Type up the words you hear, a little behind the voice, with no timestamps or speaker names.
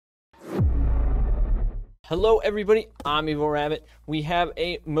Hello everybody, I'm Evil Rabbit. We have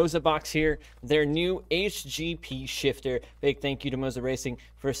a MOZA box here, their new HGP shifter. Big thank you to MOZA Racing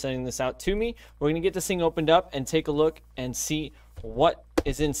for sending this out to me. We're going to get this thing opened up and take a look and see what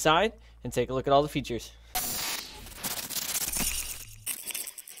is inside and take a look at all the features.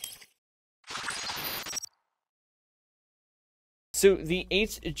 So the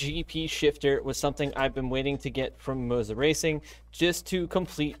HGP shifter was something I've been waiting to get from MOZA Racing just to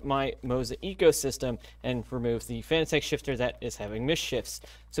complete my MOZA ecosystem and remove the Fanatec shifter that is having misshifts.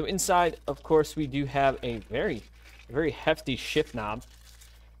 So inside, of course, we do have a very hefty shift knob.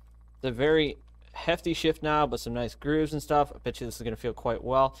 The very hefty shift knob with some nice grooves and stuff. I bet you this is going to feel quite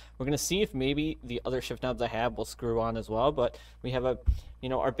well. We're going to see if maybe the other shift knobs I have will screw on as well, but we have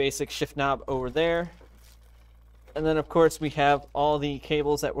our basic shift knob over there. And then, of course, we have all the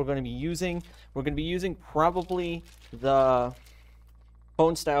cables that we're going to be using. We're going to be using probably the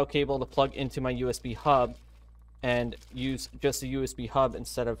phone-style cable to plug into my USB hub and use just the USB hub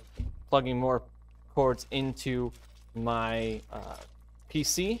instead of plugging more cords into my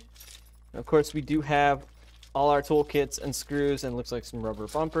PC. And of course, we do have all our toolkits and screws and looks like some rubber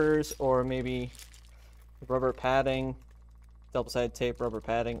bumpers or maybe rubber padding. Double-sided tape, rubber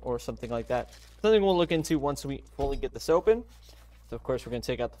padding, or something like that. Something we'll look into once we fully get this open. So, of course, we're going to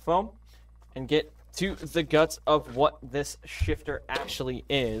take out the foam and get to the guts of what this shifter actually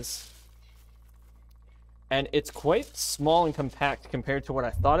is. And it's quite small and compact compared to what I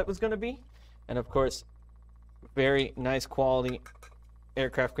thought it was going to be. And, of course, very nice quality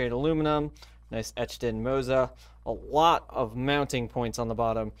aircraft-grade aluminum, nice etched-in MOZA, a lot of mounting points on the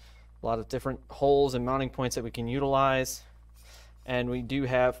bottom, a lot of different holes and mounting points that we can utilize. And we do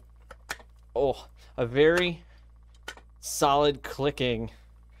have, a very solid clicking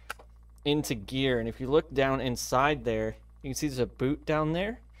into gear. And if you look down inside there, you can see there's a boot down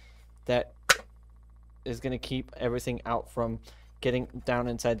there that is going to keep everything out from getting down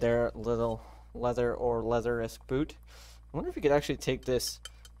inside there. Little leather or leather-esque boot. I wonder if you could actually take this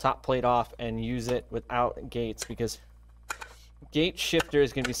top plate off and use it without gates, because gate shifter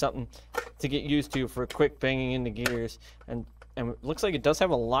is going to be something to get used to for quick banging into gears. And it looks like it does have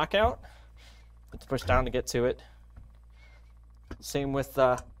a lockout. Let's push down to get to it. Same with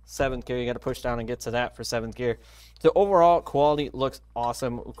 7th gear. You got to push down and get to that for 7th gear. So overall, quality looks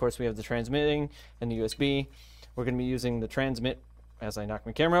awesome. Of course, we have the transmitting and the USB. We're going to be using the transmit, as I knock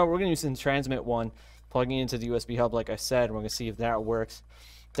my camera out, we're going to use the transmit one, plugging into the USB hub like I said. We're going to see if that works.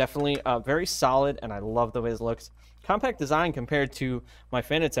 Definitely very solid, and I love the way this looks. Compact design compared to my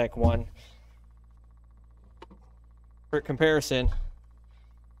Fanatec one. For comparison,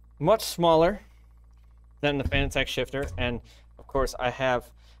 much smaller than the Fanatec shifter, and of course I have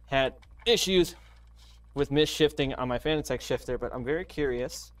had issues with misshifting on my Fanatec shifter, but I'm very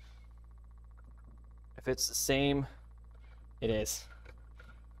curious if it's the same. It is.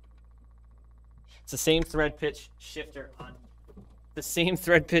 It's the same thread pitch shifter on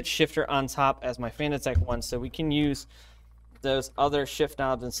top as my Fanatec one, so we can use those other shift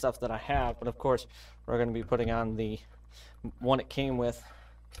knobs and stuff that I have, but of course we're going to be putting on the one it came with.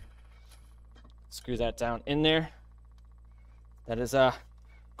 Screw that down in there. That is a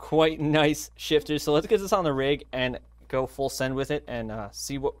quite nice shifter. So let's get this on the rig and go full send with it and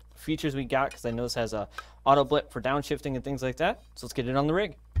see what features we got, because I know this has a auto blip for downshifting and things like that. So let's get it on the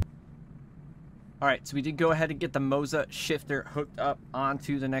rig. Alright, so we did go ahead and get the MOZA shifter hooked up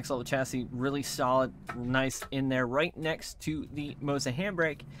onto the next level chassis. Really solid, nice in there, right next to the MOZA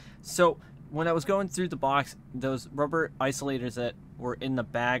handbrake. So when I was going through the box, those rubber isolators that were in the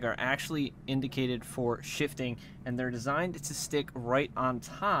bag are actually indicated for shifting, and they're designed to stick right on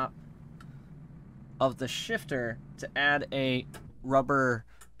top of the shifter to add a rubber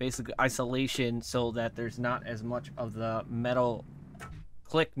basically isolation so that there's not as much of the metal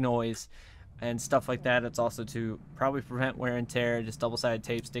click noise and stuff like that. It's also to probably prevent wear and tear, just double-sided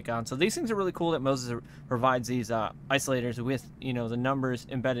tape stick on. So these things are really cool that MOZA provides these isolators with, the numbers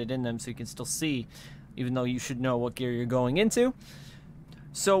embedded in them, so you can still see, even though you should know what gear you're going into.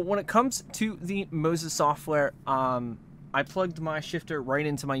 So when it comes to the MOZA software, I plugged my shifter right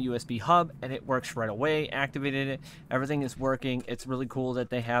into my USB hub and it works right away. Activated it, everything is working. It's really cool that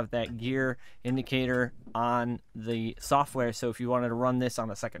they have that gear indicator on the software, so if you wanted to run this on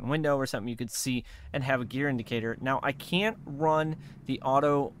a second window or something, you could see and have a gear indicator. Now I can't run the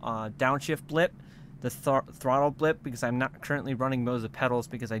auto downshift blip, the throttle blip, because I'm not currently running MOZA pedals,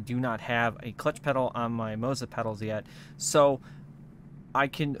 because I do not have a clutch pedal on my MOZA pedals yet. So I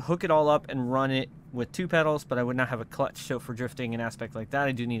can hook it all up and run it with 2 pedals, but I would not have a clutch. So for drifting and aspect like that,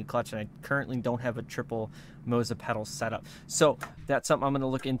 I do need a clutch, and I currently don't have a triple MOZA pedal setup. So that's something I'm going to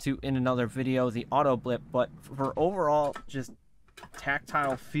look into in another video, the auto blip. But for overall just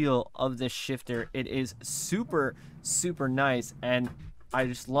tactile feel of this shifter, it is super, super nice, and I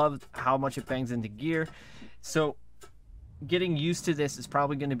just love how much it bangs into gear. So getting used to this is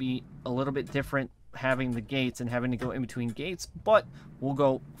probably going to be a little bit different, having the gates and having to go in between gates, but we'll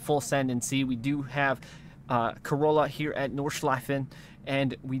go full send and see. We do have Corolla here at Nordschleifen,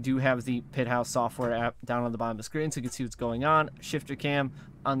 and we do have the Pit House software app down on the bottom of the screen, so you can see what's going on. Shifter cam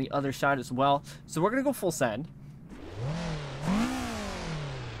on the other side as well. So we're gonna go full send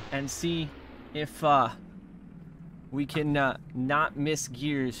and see if we can not miss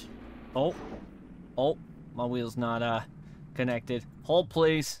gears. Oh, my wheel's not connected. Hold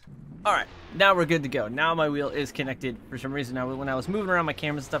please. All right, now we're good to go. Now my wheel is connected. For some reason, when I was moving around my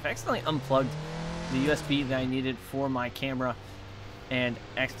cameras and stuff, I accidentally unplugged the USB that I needed for my camera and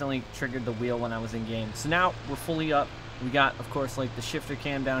accidentally triggered the wheel when I was in game. So now we're fully up. We got, of course, like the shifter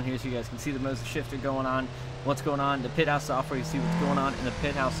cam down here so you guys can see the MOZA shifter going on, what's going on, the Pit House software, you see what's going on in the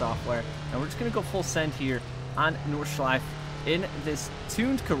Pit House software. And we're just gonna go full send here on Nordschleife in this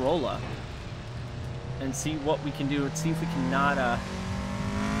tuned Corolla and see what we can do. Let's see if we cannot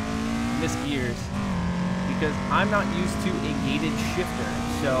miss gears, because I'm not used to a gated shifter.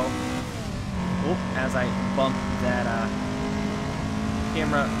 So as I bump that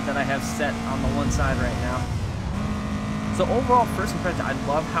camera that I have set on the one side right now. So overall, first impression, I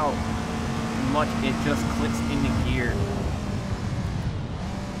love how much it just clicks into gear.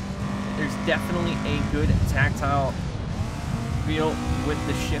 There's definitely a good tactile feel with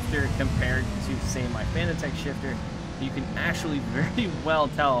the shifter compared to, say, my Fanatec shifter. You can actually very well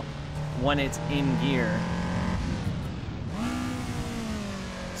tell when it's in gear.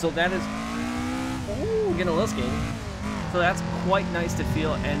 So that is, ooh, getting a little skaty. So that's quite nice to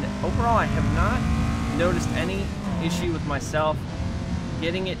feel, and overall I have not noticed any issue with myself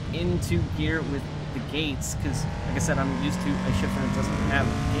getting it into gear with the gates, because like I said, I'm used to a shifter that doesn't have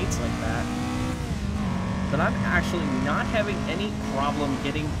gates like that. But I'm actually not having any problem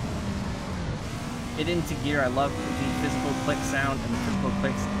getting it into gear. I love the physical click sound and the physical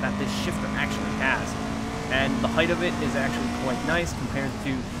clicks that this shifter actually has. And the height of it is actually quite nice compared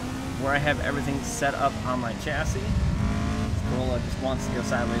to where I have everything set up on my chassis. This Corolla just wants to go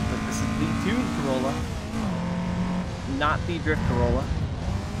sideways, but this is the tuned Corolla, not the drift Corolla.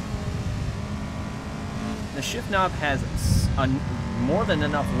 The shift knob has more than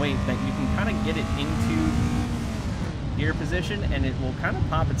enough weight that you can kind of get it into gear position, and it will kind of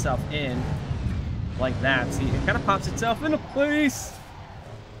pop itself in like that. See, it kind of pops itself into place.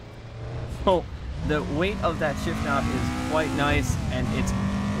 So the weight of that shift knob is quite nice, and it's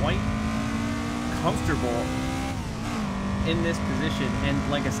quite comfortable in this position. And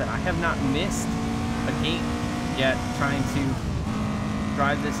like I said, I have not missed a gate yet trying to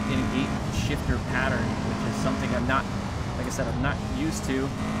drive this in a gate shifter pattern, which is something I'm not, like I said, I'm not used to,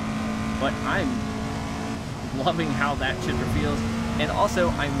 but I'm loving how that shifter feels. And also,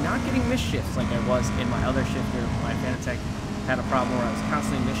 I'm not getting misshifts like I was in my other shifter. My Fanatec had a problem where I was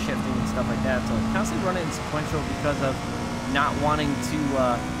constantly misshifting and stuff like that, so I was constantly running in sequential because of not wanting to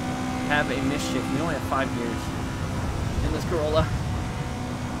have a misshift. We only have 5 gears in this Corolla,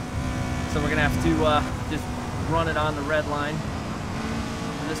 so we're gonna have to just run it on the red line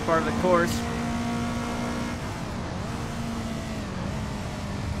for this part of the course.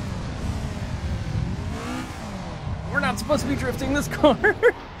 We're not supposed to be drifting this car.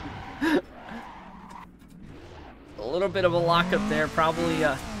 A little bit of a lockup there, probably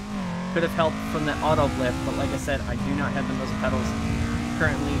could have helped from that auto blip, but like I said, I do not have the MOZA pedals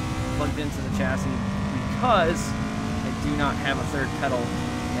currently plugged into the chassis because I do not have a third pedal,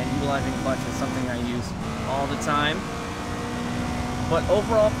 and utilizing clutch is something I use all the time. But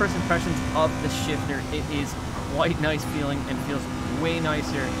overall, first impressions of the shifter, it is quite nice feeling and feels way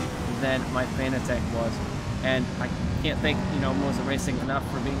nicer than my Fanatec was. And I can't thank, MOZA Racing enough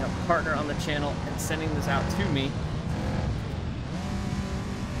for being a partner on the channel and sending this out to me,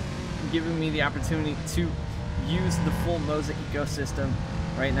 giving me the opportunity to use the full MOZA ecosystem.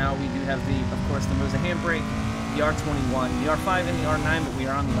 Right now we do have of course, the MOZA Handbrake, the R21, the R5, and the R9, but we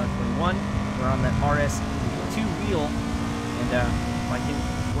are on the R21. We're on that RS 2 wheel, and if I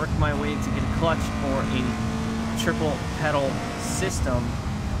can work my way to get a clutch or a triple pedal system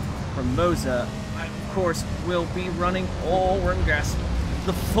from MOZA, of course will be running we're in grass,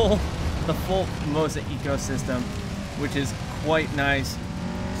 the full MOZA ecosystem, which is quite nice.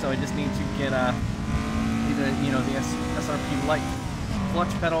 So I just need to get either the SRP light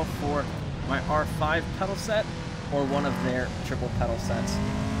clutch pedal for my R5 pedal set or one of their triple pedal sets.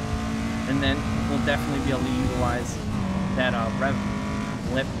 And then we'll definitely be able to utilize that rev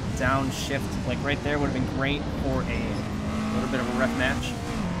lip downshift. Like right there would have been great for a little bit of a rev match.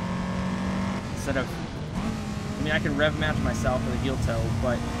 Instead of, I mean, I can rev match myself with a heel toe,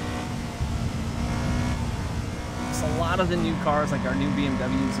 but it's a lot of the new cars, like our new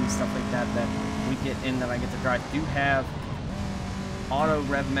BMWs and stuff like that, that we get in that I get to drive, do have auto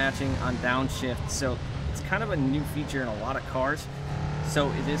rev matching on downshift. So it's kind of a new feature in a lot of cars. So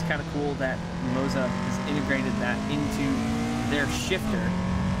it is kind of cool that MOZA has integrated that into their shifter.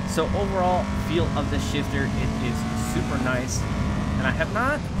 So overall feel of the shifter, it is super nice. And I have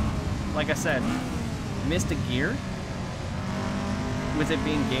not, like I said, missed a gear with it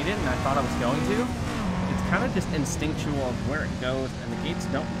being gated, and I thought I was going to. It's kind of just instinctual of where it goes, and the gates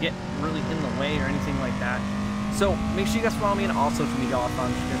don't get really in the way or anything like that. So make sure you guys follow me on all social media. I'll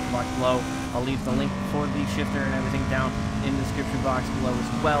find the description box below. I'll leave the link for the shifter and everything down in the description box below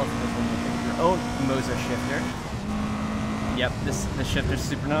as well, if you guys want to make your own MOZA shifter. Yep, the shifter's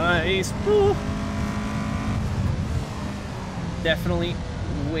super nice. Woo! Definitely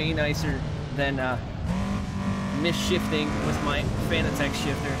way nicer than misshifting with my Fanatec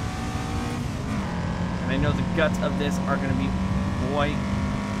shifter. And I know the guts of this are going to be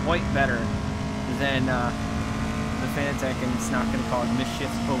quite better than the Fanatec, and it's not going to cause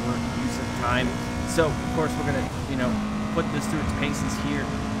misshifts over use of time. So of course we're going to, you know, put this through its paces here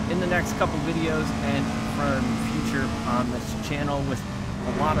in the next couple videos and from future on this channel, with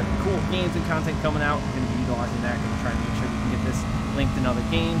a lot of cool games and content coming out. We're going to be utilizing that, going to try and make sure we can get this linked in other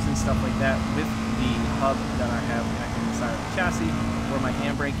games and stuff like that with the hub that I have connected inside of the chassis, where my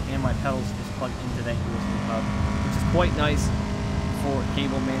handbrake and my pedals is plugged into that USB hub, which is quite nice for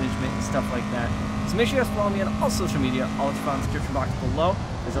cable management and stuff like that. So make sure you guys follow me on all social media. All it's found in the description box below.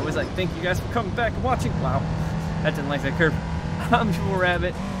 As always, I thank you guys for coming back and watching. Wow, that didn't like that curve. I'm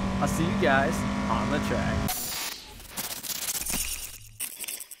GeForce. I'll see you guys on the track.